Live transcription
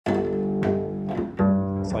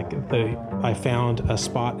It's like I found a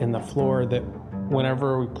spot in the floor that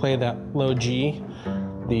whenever we play that low G,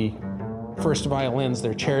 the first violins,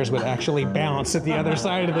 their chairs would actually bounce at the other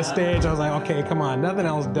side of the stage. I was like, okay, come on, nothing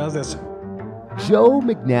else does this. Joe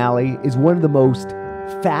McNalley is one of the most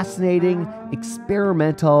fascinating,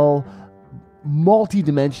 experimental,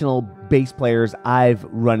 multi-dimensional bass players I've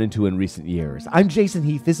run into in recent years. I'm Jason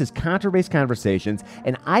Heath. This is Contrabass Conversations,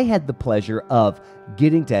 and I had the pleasure of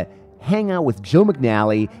getting to hang out with Joe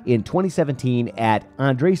McNalley in 2017 at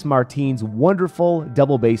Andrés Martín's wonderful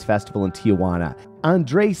double bass festival in Tijuana.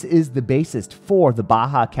 Andrés is the bassist for the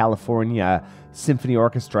Baja, California Symphony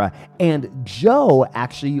Orchestra, and Joe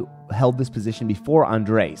actually held this position before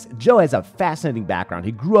Andrés. Joe has a fascinating background.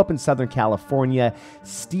 He grew up in Southern California,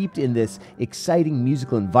 steeped in this exciting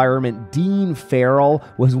musical environment. Dean Farrell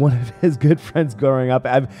was one of his good friends growing up.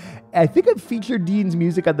 I think I've featured Dean's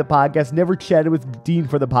music on the podcast, never chatted with Dean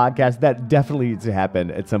for the podcast. That definitely needs to happen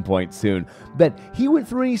at some point soon. But he went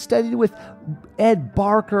through and he studied with Ed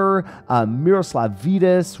Barker, Miroslav,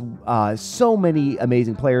 Vitous, so many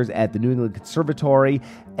amazing players at the New England Conservatory,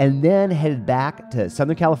 and then headed back to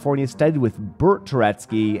Southern California, studied with Bertram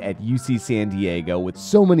Turezky at UC San Diego, with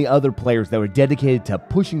so many other players that were dedicated to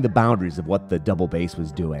pushing the boundaries of what the double bass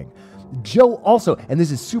was doing. Joe also, and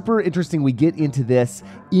this is super interesting, we get into this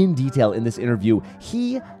in detail in this interview,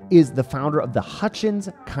 he is the founder of the Hutchins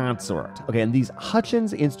Consort. Okay, and these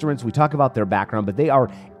Hutchins instruments, we talk about their background, but they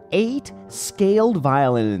are 8 scaled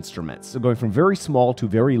violin instruments, so going from very small to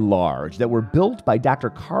very large, that were built by Dr.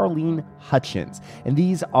 Carleen Hutchins. And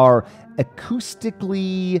these are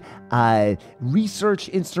acoustically research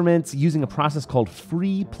instruments using a process called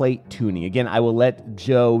free plate tuning. Again, I will let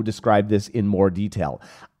Joe describe this in more detail.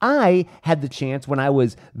 I had the chance when I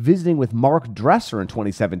was visiting with Mark Dresser in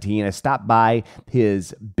 2017. I stopped by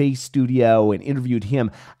his bass studio and interviewed him.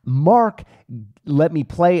 Mark let me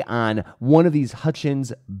play on one of these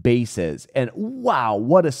Hutchins basses, and wow,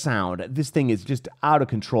 what a sound. This thing is just out of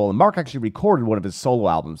control. And Mark actually recorded one of his solo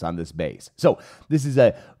albums on this bass. So this is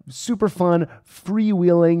a super fun,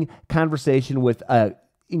 freewheeling conversation with an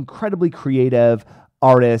incredibly creative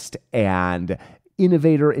artist and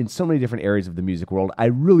innovator in so many different areas of the music world. I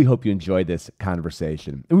really hope you enjoyed this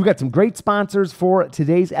conversation. And we've got some great sponsors for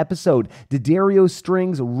today's episode: D'Addario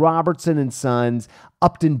Strings, Robertson & Sons,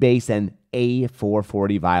 Upton Bass, and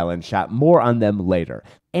A440 Violin Shop. More on them later.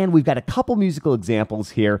 And we've got a couple musical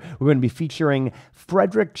examples here. We're going to be featuring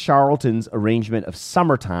Frederick Charlton's arrangement of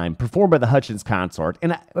Summertime, performed by the Hutchins Consort.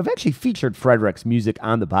 And I've actually featured Frederick's music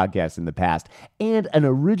on the podcast in the past. And an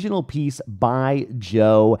original piece by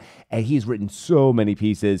Joe. And he's written so many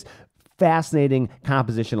pieces. Fascinating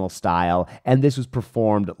compositional style. And this was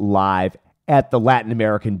performed live at the Latin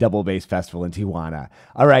American Double Bass Festival in Tijuana.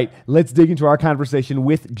 All right, let's dig into our conversation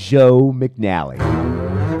with Joe McNalley.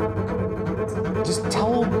 Just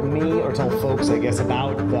tell me, or tell folks, I guess,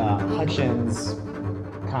 about the Hutchins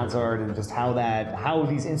Consort and just how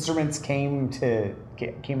these instruments came into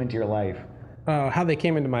your life. How they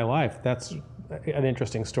came into my life, that's an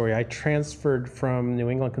interesting story. I transferred from New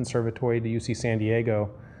England Conservatory to UC San Diego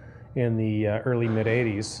in the early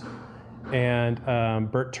mid-'80s. And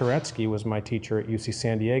Bertram Turezky was my teacher at UC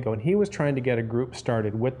San Diego, and he was trying to get a group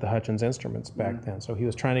started with the Hutchins instruments back then. So he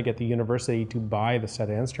was trying to get the university to buy the set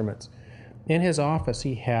of instruments. In his office,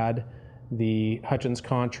 he had the Hutchins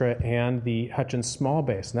Contra and the Hutchins small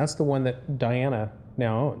bass, and that's the one that Diana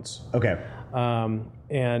now owns. Okay.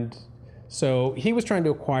 And so he was trying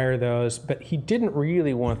to acquire those, but he didn't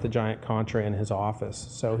really want the giant Contra in his office.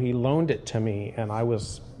 So he loaned it to me, and I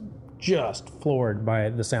was just floored by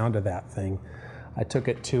the sound of that thing. I took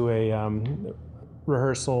it to a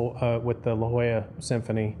rehearsal with the La Jolla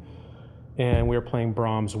Symphony, and we were playing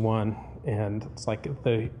Brahms 1, and it's like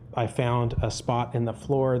I found a spot in the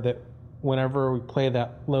floor that whenever we play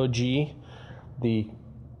that low G, the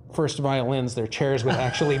first violins, their chairs would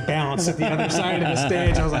actually bounce at the other side of the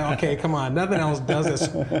stage. I was like, okay, come on, nothing else does this.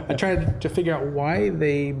 I tried to figure out why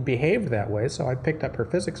they behaved that way, so I picked up her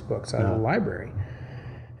physics books out of the library.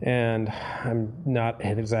 And I'm not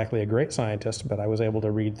exactly a great scientist, but I was able to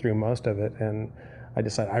read through most of it, and I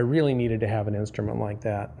decided I really needed to have an instrument like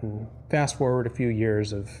that. And fast forward a few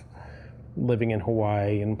years of living in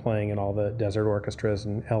Hawaii and playing in all the desert orchestras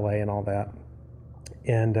in LA and all that.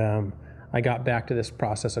 And I got back to this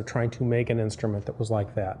process of trying to make an instrument that was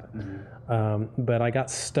like that. Mm-hmm. But I got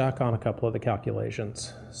stuck on a couple of the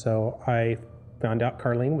calculations. So I found out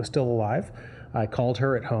Carleen was still alive. I called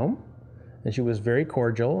her at home, and she was very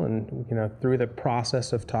cordial, and through the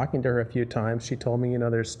process of talking to her a few times, she told me,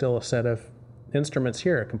 there's still a set of instruments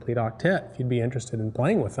here, a complete octet, if you'd be interested in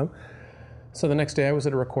playing with them. So the next day I was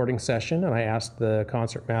at a recording session, and I asked the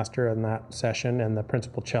concert master in that session and the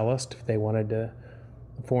principal cellist if they wanted to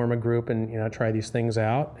form a group and try these things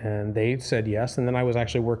out, and they said yes. And then I was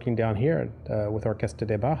actually working down here with Orquesta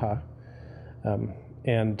de Baja,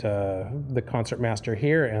 and the concert master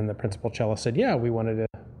here and the principal cellist said, yeah,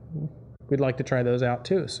 we'd like to try those out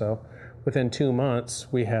too. So within 2 months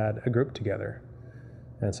we had a group together,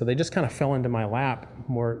 and so they just kind of fell into my lap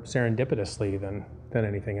more serendipitously than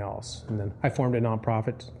anything else. And then I formed a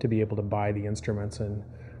nonprofit to be able to buy the instruments and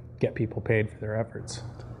get people paid for their efforts.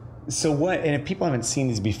 So and if people haven't seen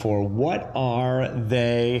these before, what are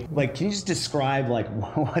they? Like, can you just describe like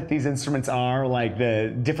what these instruments are, like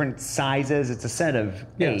the different sizes? It's a set of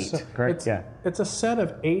 8, so correct? It's a set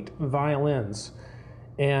of 8 violins,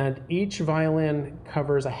 and each violin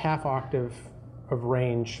covers a half octave of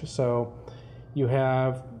range. So you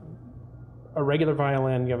have a regular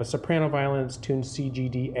violin, you have a soprano violin that's tuned C, G,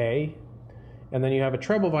 D, A, and then you have a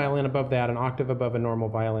treble violin above that, an octave above a normal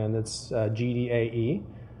violin that's G, D, A, E.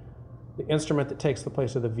 The instrument that takes the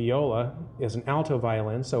place of the viola is an alto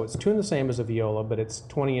violin, so it's tuned the same as a viola, but it's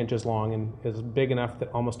 20 inches long and is big enough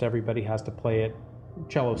that almost everybody has to play it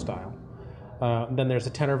cello style. Then there's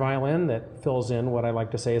a tenor violin that fills in what I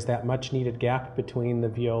like to say is that much needed gap between the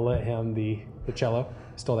viola and the cello.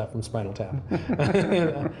 I stole that from Spinal Tap.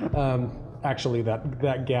 Actually,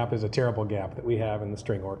 that gap is a terrible gap that we have in the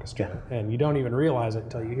string orchestra, and you don't even realize it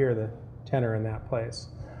until you hear the tenor in that place.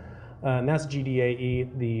 And that's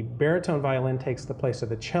GDAE. The baritone violin takes the place of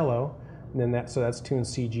the cello, and then that's tuned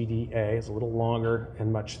C, G, D, A. It's a little longer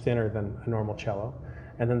and much thinner than a normal cello.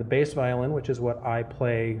 And then the bass violin, which is what I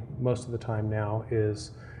play most of the time now,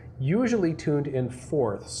 is usually tuned in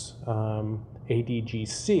fourths, A, D, G,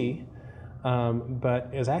 C, but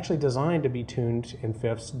is actually designed to be tuned in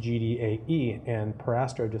fifths, G, D, A, E, and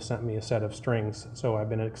Parastro just sent me a set of strings, so I've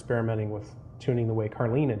been experimenting with tuning the way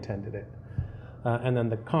Carlene intended it. And then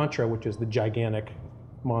the contra, which is the gigantic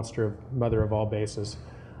monster, mother of all basses,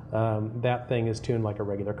 that thing is tuned like a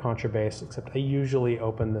regular contrabass, except I usually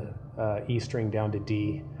open the E string down to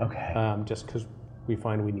D, just because we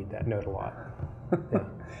find we need that note a lot. Yeah.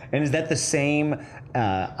 And is that the same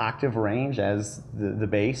octave range as the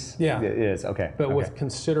bass? Yeah. It is, But with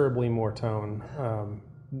considerably more tone.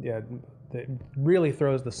 It really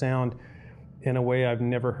throws the sound in a way I've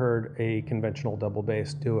never heard a conventional double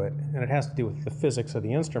bass do it. And it has to do with the physics of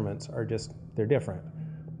the instruments they're different.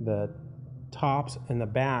 The tops and the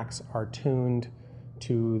backs are tuned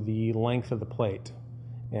to the length of the plate,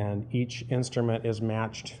 and each instrument is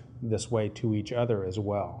matched this way to each other as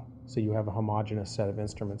well. So you have a homogeneous set of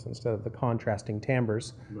instruments instead of the contrasting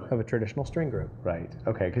timbres of a traditional string group. Right.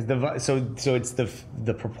 Okay. Because so it's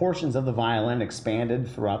the proportions of the violin expanded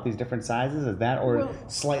throughout these different sizes. Is that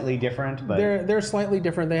slightly different? But they're slightly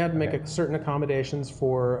different. They had to make certain accommodations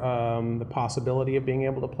for the possibility of being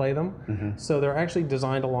able to play them. Mm-hmm. So they're actually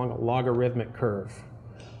designed along a logarithmic curve.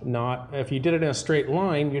 Not if you did it in a straight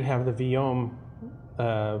line, you'd have the Viome,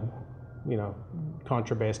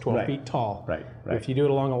 contrabass 12 feet tall. Right. If you do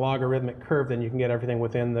it along a logarithmic curve, then you can get everything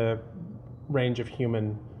within the range of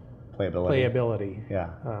human playability.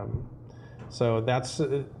 Yeah. So that's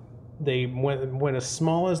they went as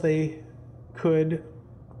small as they could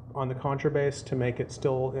on the contrabass to make it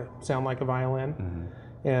still sound like a violin,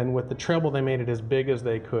 and with the treble they made it as big as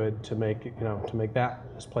they could to make it, to make that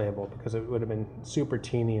as playable, because it would have been super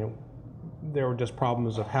teeny. There were just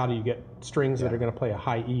problems of how do you get strings that are going to play a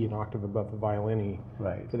high E an octave above the violin E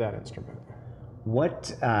for that instrument. When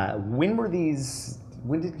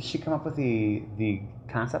did she come up with the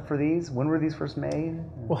concept for these? When were these first made?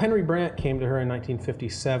 Well, Henry Brandt came to her in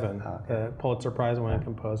 1957, the Pulitzer Prize-winning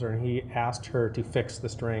composer, and he asked her to fix the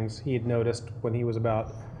strings. He had noticed when he was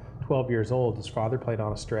about 12 years old, his father played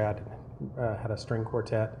on a Strat, had a string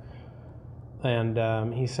quartet.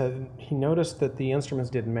 And he said he noticed that the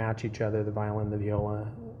instruments didn't match each other, the violin, the viola,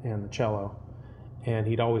 and the cello. And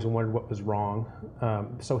he'd always wondered what was wrong.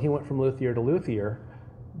 So he went from luthier to luthier,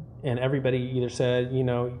 and everybody either said,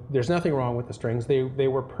 there's nothing wrong with the strings. They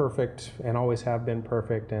were perfect and always have been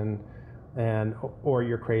perfect, or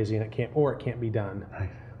you're crazy and it can't be done.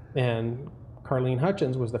 Right. And Carlene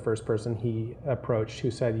Hutchins was the first person he approached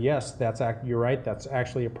who said, yes, you're right, that's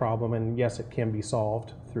actually a problem, and yes, it can be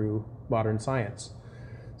solved through modern science.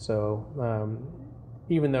 So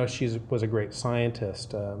even though she was a great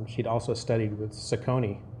scientist, she'd also studied with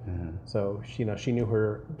Sacconi. Mm-hmm. So she knew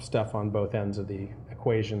her stuff on both ends of the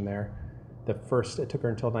equation there. It took her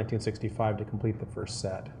until 1965 to complete the first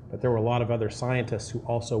set. But there were a lot of other scientists who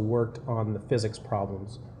also worked on the physics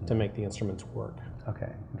problems to make the instruments work.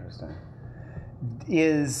 Okay, interesting.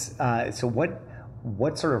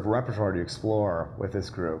 What sort of repertoire do you explore with this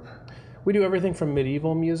group? We do everything from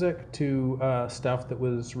medieval music to stuff that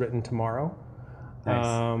was written tomorrow.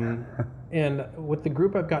 Nice. And with the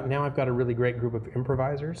group I've got now, I've got a really great group of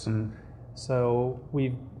improvisers. Mm-hmm. So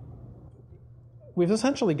we've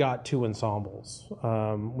essentially got two ensembles.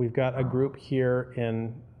 We've got a group here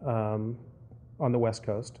on the West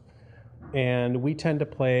Coast, and we tend to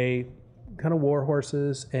play kind of war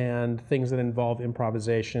horses and things that involve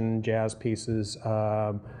improvisation, jazz pieces,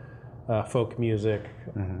 folk music,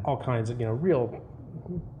 all kinds of real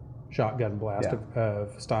shotgun blast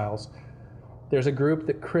of styles. There's a group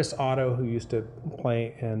that Chris Otto, who used to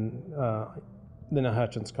play in the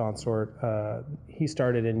Hutchins Consort, he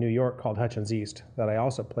started in New York called Hutchins East that I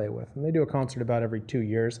also play with. And they do a concert about every 2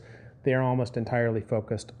 years. They are almost entirely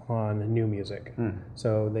focused on new music.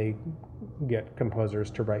 So they get composers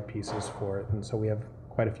to write pieces for it. And so we have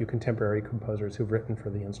quite a few contemporary composers who've written for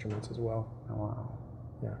the instruments as well. Oh, wow.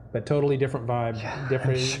 Yeah, but totally different vibe,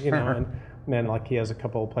 different, sure. and then like he has a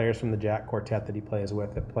couple of players from the Jack Quartet that he plays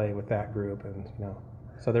with that play with that group, and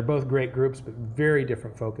so they're both great groups, but very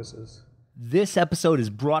different focuses. This episode is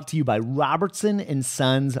brought to you by Robertson and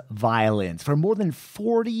Sons Violins. For more than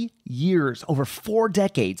 40 years, over 4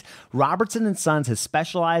 decades, Robertson and Sons has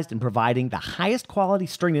specialized in providing the highest quality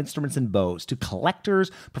string instruments and bows to collectors,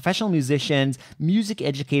 professional musicians, music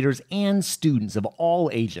educators, and students of all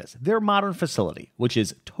ages. Their modern facility, which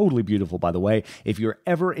is totally beautiful, by the way, if you're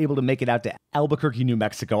ever able to make it out to Albuquerque, New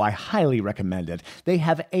Mexico, I highly recommend it. They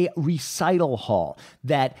have a recital hall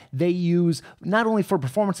that they use not only for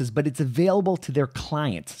performances, but it's available to their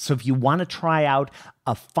clients. So if you want to try out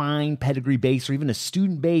a fine pedigree bass or even a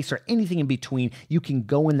student bass or anything in between, you can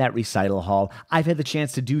go in that recital hall. I've had the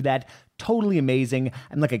chance to do that. Totally amazing.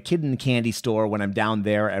 I'm like a kid in the candy store when I'm down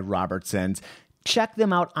there at Robertson's. Check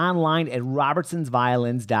them out online at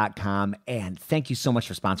robertsonsviolins.com. And thank you so much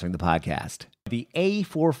for sponsoring the podcast. The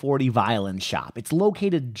A440 Violin Shop. It's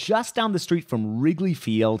located just down the street from Wrigley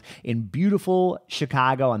Field in beautiful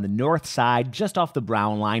Chicago on the north side, just off the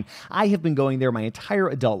Brown line. I have been going there my entire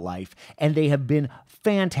adult life, and they have been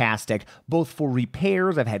fantastic, both for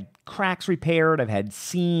repairs. I've had cracks repaired, I've had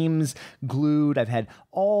seams glued, I've had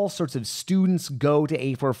all sorts of students go to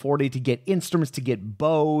A440 to get instruments, to get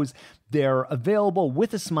bows. They're available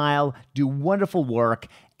with a smile, do wonderful work,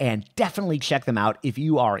 and definitely check them out if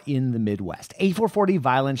you are in the Midwest.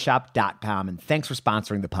 A440violinshop.com, and thanks for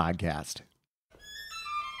sponsoring the podcast.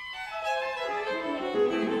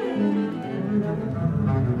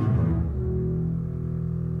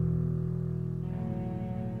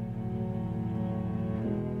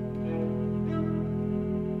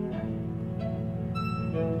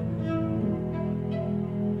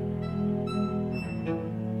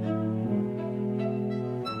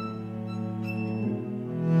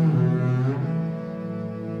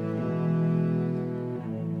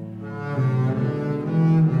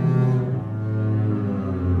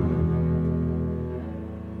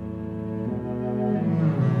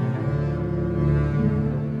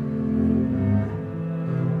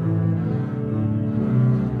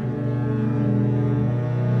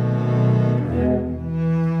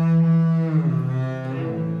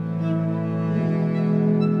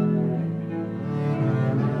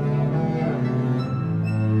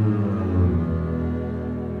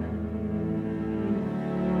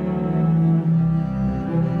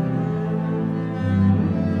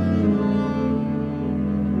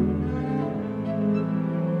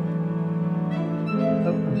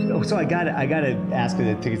 So I gotta ask you.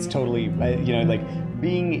 I think it's totally, you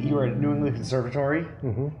were at New England Conservatory,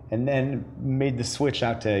 and then made the switch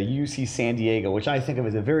out to UC San Diego, which I think of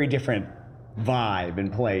as a very different vibe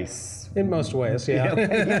and place. In most ways,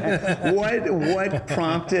 yeah. What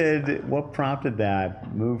prompted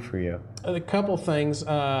that move for you? A couple things.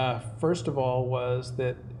 First of all, was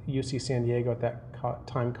that UC San Diego at that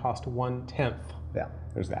time cost 1/10. Yeah,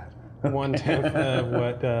 there's that. 1/10 of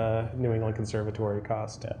what New England Conservatory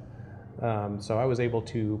cost. Yeah. So I was able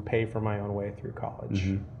to pay for my own way through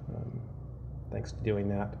college, thanks to doing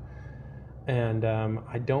that. And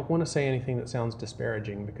I don't want to say anything that sounds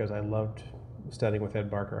disparaging, because I loved studying with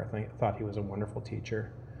Ed Barker. I thought he was a wonderful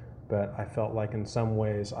teacher, but I felt like in some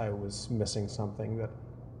ways I was missing something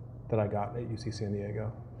that I got at UC San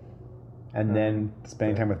Diego. And then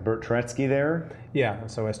spending time with Bert Turezky there? Yeah,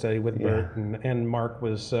 so I studied with Bert, and Mark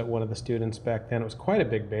was one of the students back then. It was quite a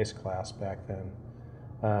big bass class back then.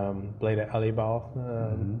 Bleda Alibal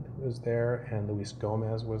was there, and Luis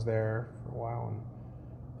Gomez was there for a while. And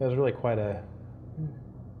it was really quite a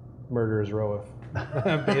murderer's row of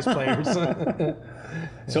bass players.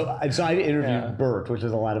 So I interviewed Bert, which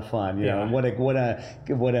was a lot of fun. You know, what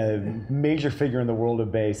a major figure in the world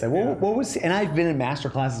of bass. Like, what was? And I've been in master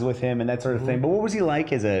classes with him and that sort of thing. But what was he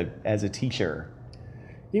like as a teacher?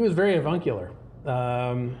 He was very avuncular,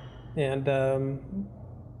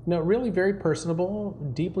 really very personable,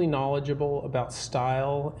 deeply knowledgeable about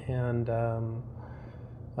style, and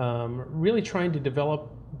really trying to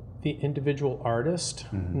develop the individual artist,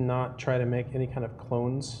 not try to make any kind of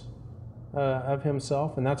clones of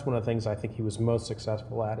himself. And that's one of the things I think he was most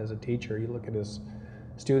successful at as a teacher. You look at his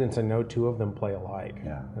students and no two of them play alike.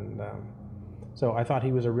 Yeah. And so I thought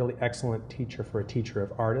he was a really excellent teacher for a teacher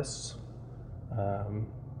of artists.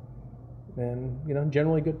 And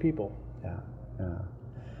generally good people. Yeah.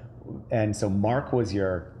 And so Mark was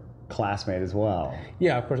your classmate as well.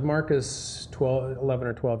 Yeah, of course. Mark is 11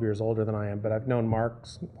 or 12 years older than I am, but I've known Mark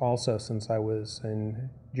also since I was in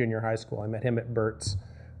junior high school. I met him at Bert's,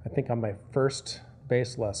 I think on my first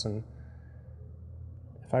bass lesson.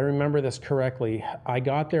 If I remember this correctly, I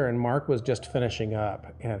got there and Mark was just finishing up,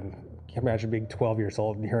 and can you imagine being 12 years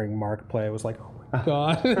old and hearing Mark play? It was like, oh my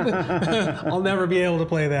God, I'll never be able to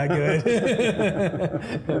play that good.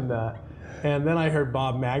 And then I heard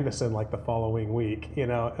Bob Magnuson like the following week. It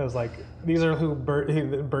was like, these are who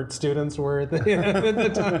Bert's students were at the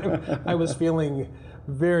time. I was feeling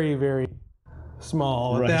very, very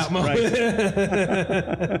small at that moment.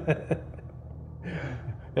 Right.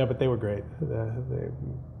 Yeah, but they were great.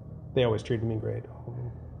 They always treated me great.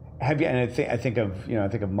 Have you? And I think of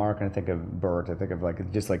Mark, and I think of Bert. I think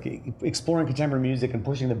of just exploring contemporary music and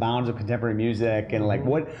pushing the bounds of contemporary music, and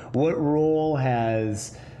what role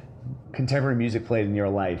has contemporary music played in your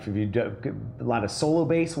life? Have you done a lot of solo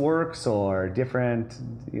bass works or different?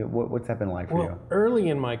 What's that been like for you? Early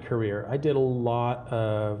in my career, I did a lot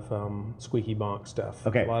of squeaky bonk stuff.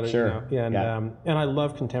 Okay, sure. And I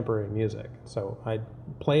love contemporary music, so I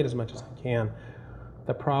play it as much as I can.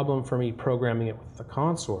 The problem for me programming it with the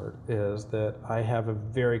consort is that I have a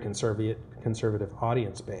very conservative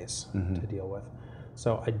audience base to deal with,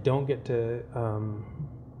 so I don't get to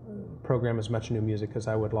program as much new music as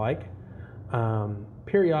I would like.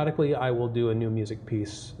 Periodically, I will do a new music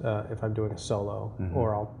piece if I'm doing a solo,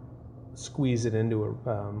 or I'll squeeze it into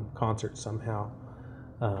a concert somehow.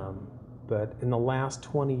 But in the last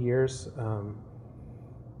 20 years,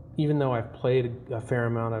 even though I've played a fair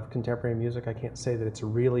amount of contemporary music, I can't say that it's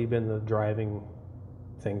really been the driving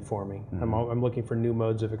thing for me. I'm looking for new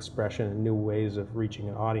modes of expression and new ways of reaching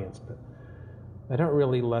an audience, but I don't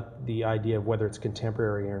really let the idea of whether it's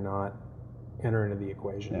contemporary or not enter into the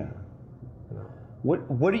equation. Yeah.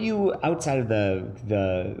 What are you, outside of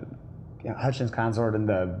the Hutchins Consort and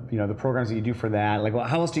the programs that you do for that?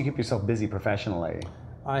 How else do you keep yourself busy professionally?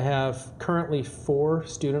 I have currently 4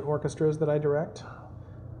 student orchestras that I direct.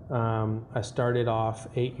 I started off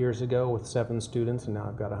 8 years ago with 7 students, and now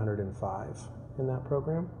I've got 105 in that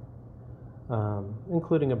program,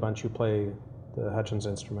 including a bunch who play the Hutchins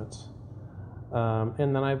instruments.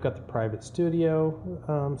 And then I've got the private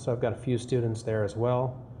studio, so I've got a few students there as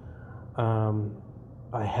well.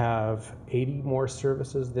 I have 80 more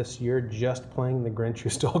services this year just playing The Grinch Who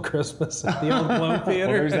Stole Christmas at the Old Globe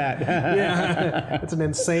Theater. Well, there's that. Yeah, it's an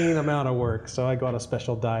insane amount of work, so I go on a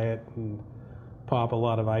special diet and pop a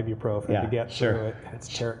lot of ibuprofen to get through it. It's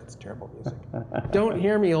terrible music. Don't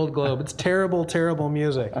hear me, Old Globe. It's terrible, terrible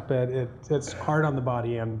music, but it's hard on the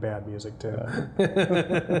body and bad music too.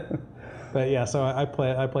 But yeah, so I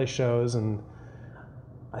play shows, and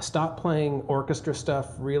I stopped playing orchestra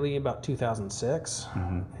stuff really about 2006,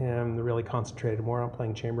 and really concentrated more on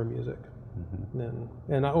playing chamber music.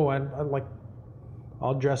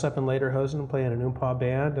 I'll dress up in lederhosen and play in an oompa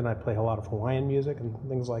band, and I play a lot of Hawaiian music and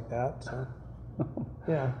things like that. So,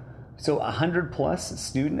 yeah. So 100+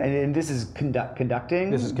 student, and this is conducting?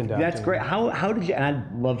 This is conducting. That's great. How did you, and I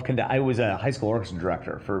love conduct, I was a high school orchestra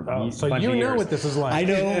director for a bunch of years. So you know what this is like. I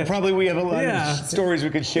know, probably we have a lot of stories we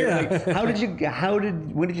could share. Yeah.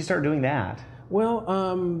 When did you start doing that? Well,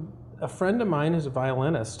 a friend of mine who's a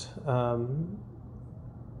violinist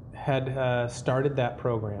had started that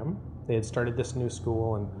program. They had started this new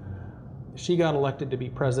school, and she got elected to be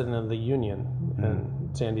president of the union in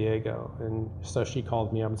San Diego, and so she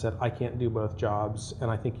called me up and said, I can't do both jobs,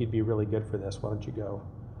 and I think you'd be really good for this. Why don't you go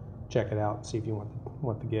check it out and see if you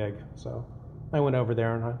want the gig? So I went over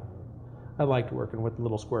there, and I liked working with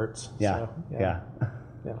little squirts. Yeah.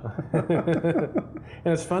 And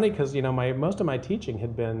it's funny because most of my teaching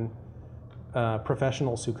had been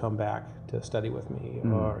professionals who come back to study with me,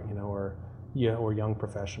 or young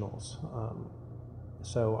professionals.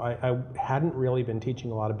 So I hadn't really been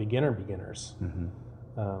teaching a lot of beginners.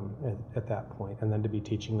 at that point, and then to be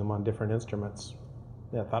teaching them on different instruments.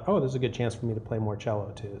 Yeah, I thought, oh, there's a good chance for me to play more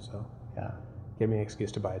cello too. So Yeah. gave me an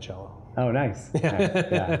excuse to buy a cello. Oh, nice. Nice.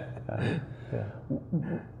 Yeah.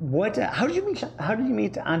 What? How did you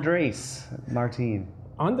meet Andrés, Martín?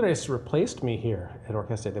 Andrés replaced me here at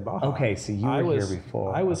Orquesta de Baja. Okay, so you were here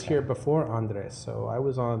before. I was here before Andrés, so I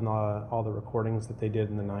was on all the recordings that they did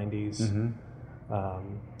in the 90s.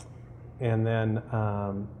 Mm-hmm. And then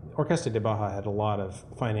Orquesta de Baja had a lot of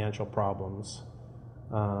financial problems,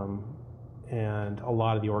 and a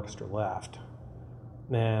lot of the orchestra left.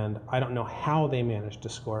 And I don't know how they managed to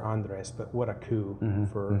score Andrés, but what a coup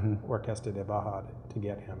for Orquesta de Baja to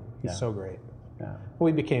get him. He's so great. Yeah.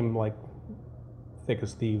 We became like thick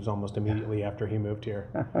as thieves almost immediately after he moved here.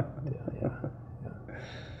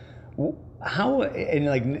 How, and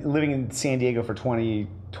like living in San Diego for 20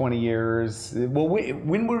 years, well,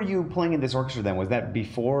 when were you playing in this orchestra then? Was that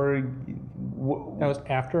before? That was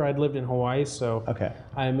after I'd lived in Hawaii, so okay.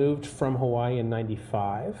 I moved from Hawaii in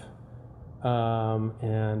 '95,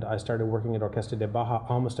 and I started working at Orquesta de Baja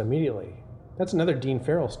almost immediately. That's another Dean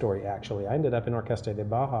Farrell story, actually. I ended up in Orquesta de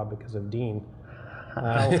Baja because of Dean.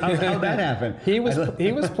 How'd that happen? He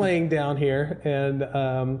was playing down here, and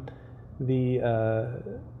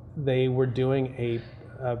they were doing a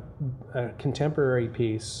contemporary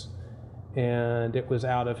piece, and it was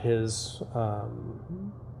out of his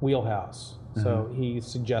wheelhouse. So he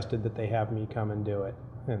suggested that they have me come and do it,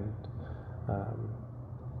 and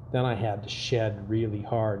then I had to shed really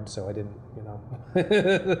hard, so I didn't,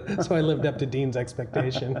 so I lived up to Dean's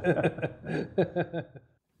expectation.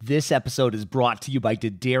 This episode is brought to you by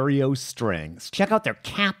D'Addario Strings. Check out their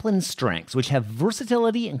Kaplan strings, which have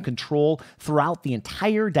versatility and control throughout the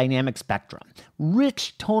entire dynamic spectrum.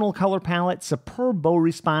 Rich tonal color palette, superb bow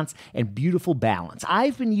response, and beautiful balance.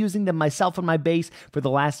 I've been using them myself on my bass for the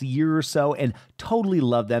last year or so and totally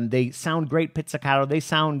love them. They sound great pizzicato. They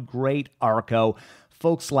sound great arco.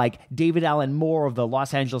 Folks like David Allen Moore of the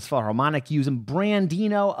Los Angeles Philharmonic use them.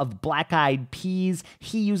 Brandino of Black Eyed Peas,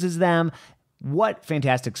 he uses them. What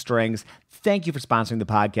fantastic strings. Thank you for sponsoring the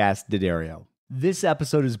podcast, D'Addario. This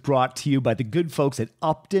episode is brought to you by the good folks at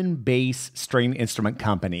Upton Bass String Instrument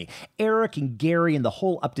Company. Eric and Gary and the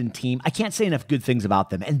whole Upton team, I can't say enough good things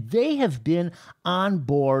about them. And they have been on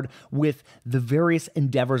board with the various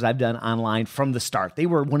endeavors I've done online from the start. They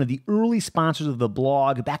were one of the early sponsors of the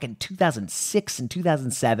blog back in 2006 and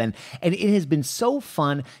 2007. And it has been so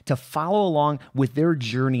fun to follow along with their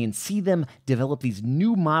journey and see them develop these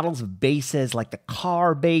new models of basses like the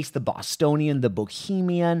Carr bass, the Bostonian, the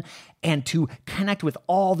Bohemian, and to connect with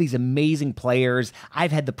all these amazing players.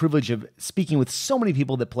 I've had the privilege of speaking with so many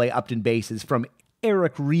people that play Upton basses, from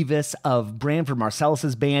Eric Rivas of Branford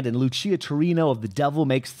Marsalis' band and Lucia Torino of The Devil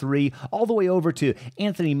Makes Three, all the way over to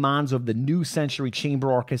Anthony Monzo of the New Century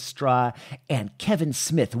Chamber Orchestra, and Kevin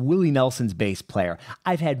Smith, Willie Nelson's bass player.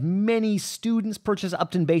 I've had many students purchase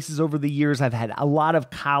Upton basses over the years. I've had a lot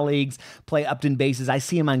of colleagues play Upton basses. I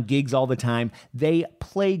see them on gigs all the time. They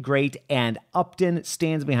play great, and Upton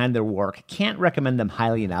stands behind their work. Can't recommend them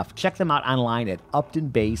highly enough. Check them out online at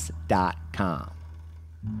uptonbass.com.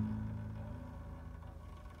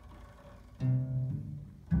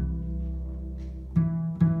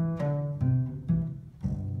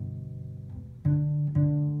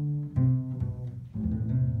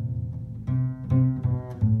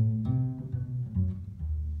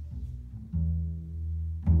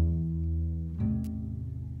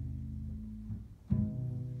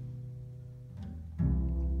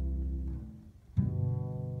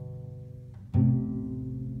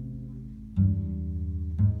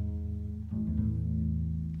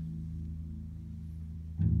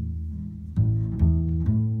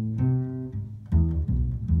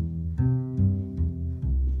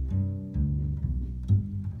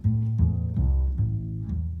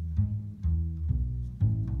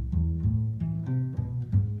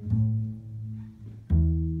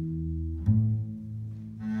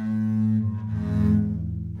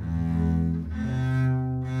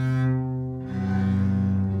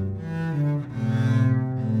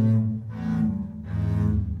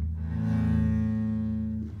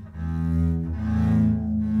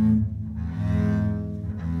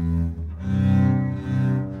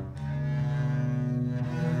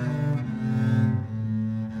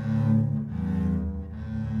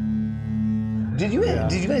 Did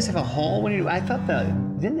you guys have a hall when you? I thought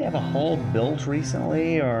didn't they have a hall built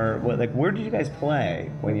recently, or what? Like, where did you guys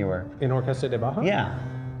play when you were in Orquesta de Baja? Yeah,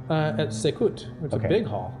 at Secut. It's a big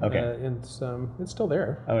hall. Okay, it's still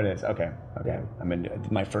there. Oh, it is. Okay. Yeah. I mean,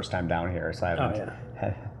 my first time down here, so I haven't. Oh,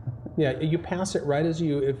 yeah. Yeah, you pass it right as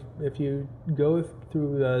you, if you go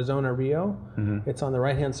through Zona Rio, it's on the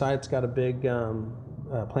right-hand side. It's got a big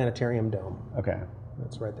planetarium dome. Okay.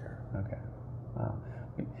 That's right there. Okay. Wow.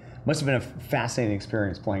 Must have been a fascinating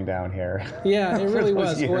experience playing down here. Yeah, it really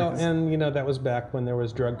was. Years. Well, and that was back when there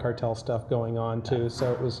was drug cartel stuff going on too.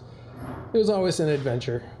 So it was always an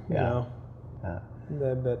adventure. You know. Yeah.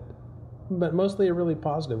 But mostly a really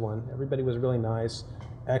positive one. Everybody was really nice,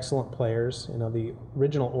 excellent players. The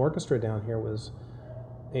original orchestra down here was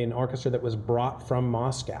an orchestra that was brought from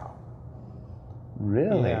Moscow.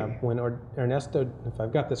 Really? Yeah. When Ernesto, if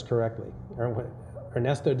I've got this correctly,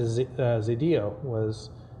 Ernesto Zedillo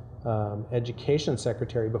was education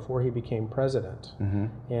secretary before he became president,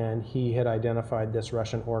 and he had identified this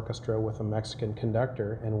Russian orchestra with a Mexican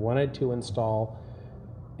conductor and wanted to install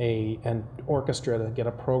an orchestra to get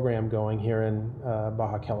a program going here in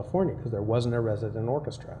Baja California because there wasn't a resident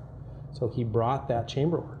orchestra. So he brought that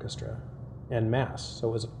chamber orchestra en masse. So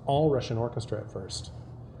it was all Russian orchestra at first,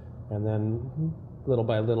 and then little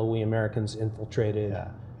by little we Americans infiltrated.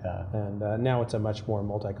 And now it's a much more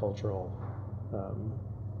multicultural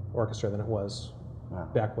orchestra than it was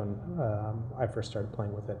back when I first started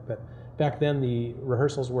playing with it. But back then the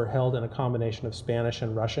rehearsals were held in a combination of Spanish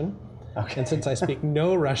and Russian. Okay. And since I speak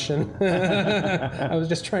no Russian, I was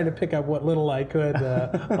just trying to pick up what little I could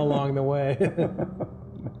along the way.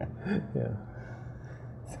 Yeah.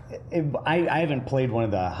 I haven't played one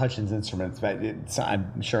of the Hutchins instruments, but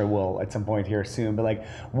I'm sure I will at some point here soon. But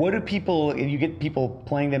what do people? You get people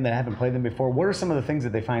playing them that haven't played them before. What are some of the things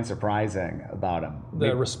that they find surprising about them?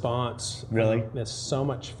 The response. Really? It's so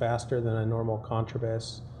much faster than a normal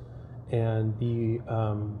contrabass, and the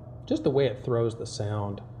just the way it throws the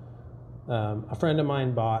sound. A friend of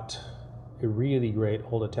mine bought a really great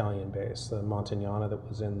old Italian bass, the Montagnana, that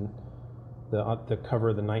was in the cover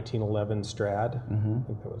of the 1911 Strad. I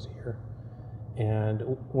think that was here.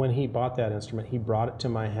 And when he bought that instrument, he brought it to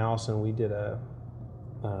my house and we did a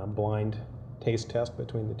blind taste test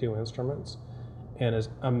between the two instruments. And as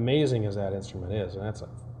amazing as that instrument is, and that's a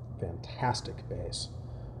fantastic bass,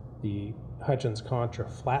 the Hutchins Contra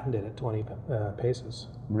flattened it at 20 paces.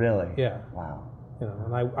 Really? Yeah. Wow.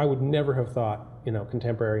 And I would never have thought,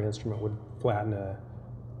 contemporary instrument would flatten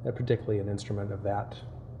particularly an instrument of that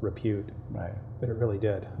repute. Right. But it really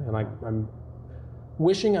did. And I'm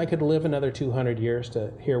wishing I could live another 200 years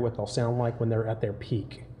to hear what they'll sound like when they're at their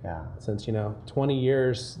peak. Yeah. Since, 20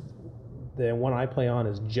 years, the one I play on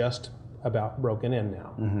is just about broken in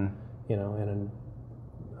now. And in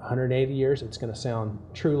 180 years, it's going to sound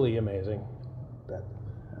truly amazing. But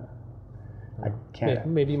I can't.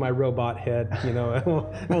 Maybe my robot head,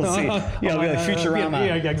 We'll see. Yeah, like Futurama.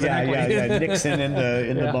 Yeah, exactly. Yeah. Nixon in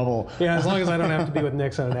the bubble. Yeah, as long as I don't have to be with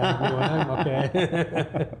Nixon and I'm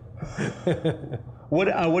okay. What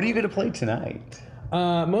are you going to play tonight?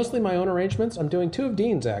 Mostly my own arrangements. I'm doing two of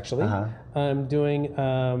Dean's, actually. I'm doing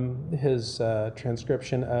his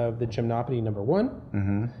transcription of the Gymnopédie No.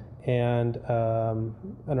 1, and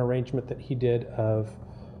an arrangement that he did of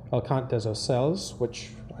El Cant des Ocelles,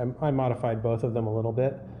 which I modified both of them a little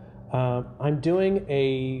bit. I'm doing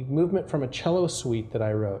a movement from a cello suite that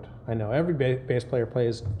I wrote. I know every bass player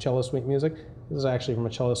plays cello suite music. This is actually from a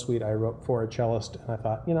cello suite I wrote for a cellist, and I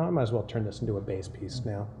thought, I might as well turn this into a bass piece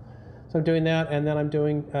now. So I'm doing that, and then I'm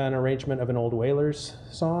doing an arrangement of an old Whalers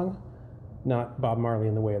song. Not Bob Marley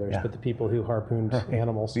and the Whalers, but the people who harpooned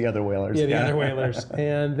animals. The other Whalers. Yeah, the other Whalers.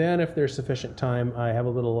 And then if there's sufficient time, I have a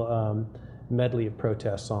little medley of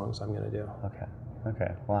protest songs I'm going to do. Okay.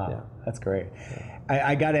 Wow. That's great.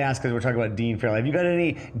 I got to ask, because we're talking about Dean Farrell. Have you got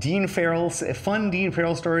any fun Dean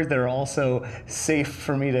Farrell stories that are also safe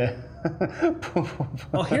for me to...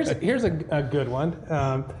 Well, here's a good one.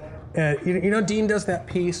 Dean does that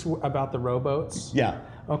piece about the rowboats? Yeah.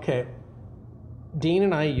 Okay. Dean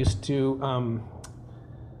and I used to,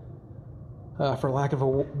 for lack of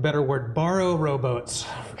a better word, borrow rowboats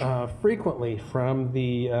frequently from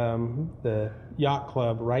the yacht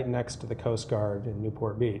club right next to the Coast Guard in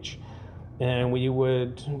Newport Beach. And we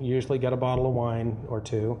would usually get a bottle of wine or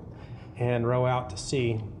two and row out to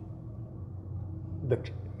sea. The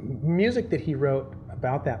music that he wrote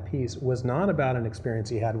about that piece was not about an experience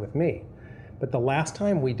he had with me. But the last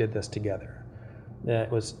time we did this together, it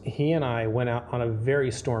was he and I went out on a very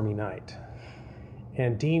stormy night.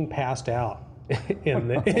 And Dean passed out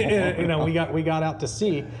we got out to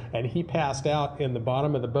sea, and he passed out in the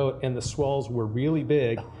bottom of the boat, and the swells were really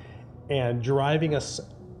big and driving us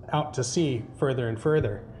out to sea further and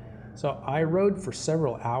further. So I rowed for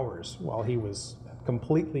several hours while he was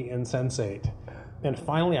completely insensate. And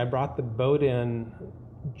finally I brought the boat in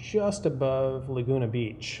just above Laguna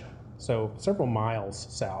Beach. so several miles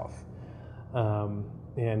south.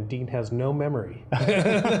 And Dean has no memory that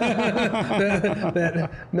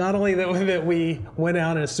not only that we went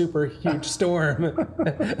out in a super huge storm,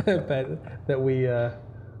 but that we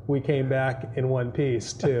came back in one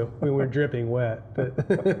piece too. We were dripping wet. But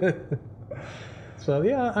so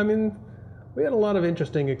yeah, I mean, we had a lot of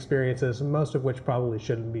interesting experiences, most of which probably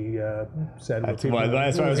shouldn't be said. That's what I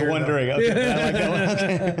was wondering. Okay, I like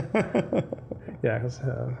that one. Yeah.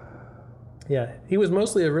 Yeah, he was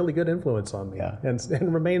mostly a really good influence on me,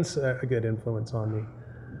 and remains a good influence on me.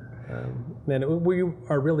 And we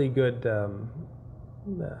are really good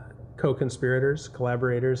co-conspirators,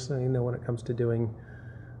 collaborators. You know, when it comes to doing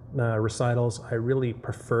recitals, I really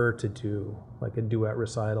prefer to do like a duet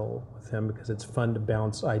recital with him because it's fun to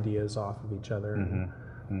bounce ideas off of each other,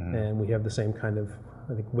 and we have the same kind of,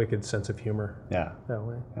 I think, wicked sense of humor. Yeah. That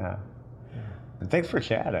way. Yeah. And thanks for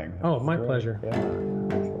chatting. Oh, my pleasure. Yeah,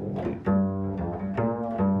 absolutely.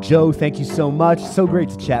 Joe, thank you so much. So great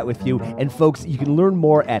to chat with you. And folks, you can learn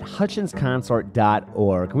more at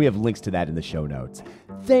hutchinsconsort.org. We have links to that in the show notes.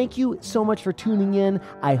 Thank you so much for tuning in.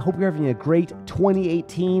 I hope you're having a great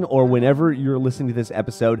 2018, or whenever you're listening to this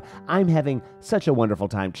episode. I'm having such a wonderful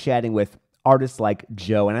time chatting with artists like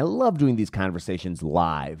Joe, and I love doing these conversations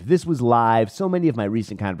live. This was live. So many of my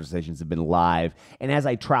recent conversations have been live, and as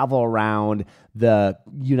I travel around the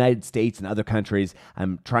United States and other countries,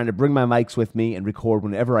 I'm trying to bring my mics with me and record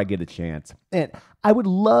whenever I get a chance. And I would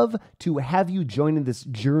love to have you join in this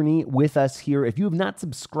journey with us here. If you have not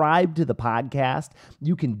subscribed to the podcast,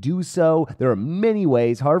 you can do so. There are many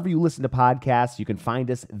ways. However you listen to podcasts, you can find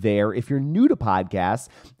us there. If you're new to podcasts,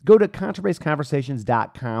 go to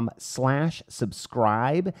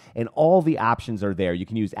contrabassconversations.com/subscribe, and all the options are there. You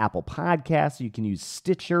can use Apple Podcasts. You can use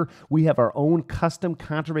Stitcher. We have our own custom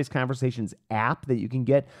Contrabass Conversations app that you can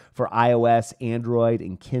get for iOS, Android,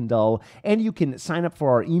 and Kindle. And you can sign up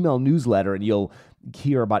for our email newsletter, and you'll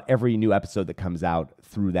hear about every new episode that comes out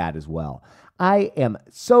through that as well. I am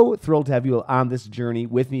so thrilled to have you on this journey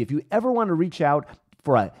with me. If you ever want to reach out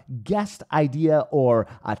for a guest idea or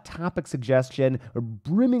a topic suggestion, we're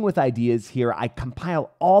brimming with ideas here. I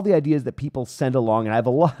compile all the ideas that people send along, and I have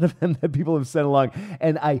a lot of them that people have sent along,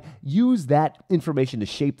 and I use that information to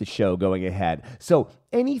shape the show going ahead. So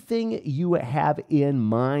anything you have in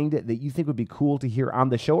mind that you think would be cool to hear on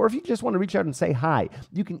the show, or if you just want to reach out and say hi,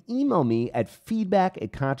 you can email me at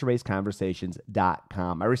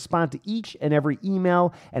feedback@contrabassconversations.com. I respond to each and every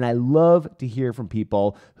email, and I love to hear from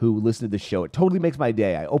people who listen to the show. It totally makes my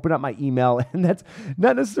day. I open up my email, and that's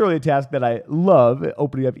not necessarily a task that I love,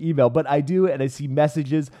 opening up email, but I do, and I see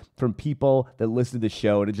messages from people that listen to the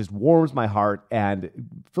show, and it just warms my heart and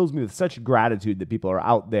fills me with such gratitude that people are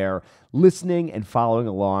out there listening and following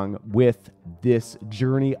along with this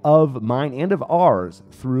journey of mine and of ours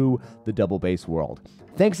through the double bass world.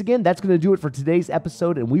 Thanks again. That's going to do it for today's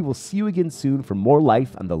episode, and we will see you again soon for more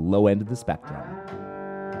life on the low end of the spectrum.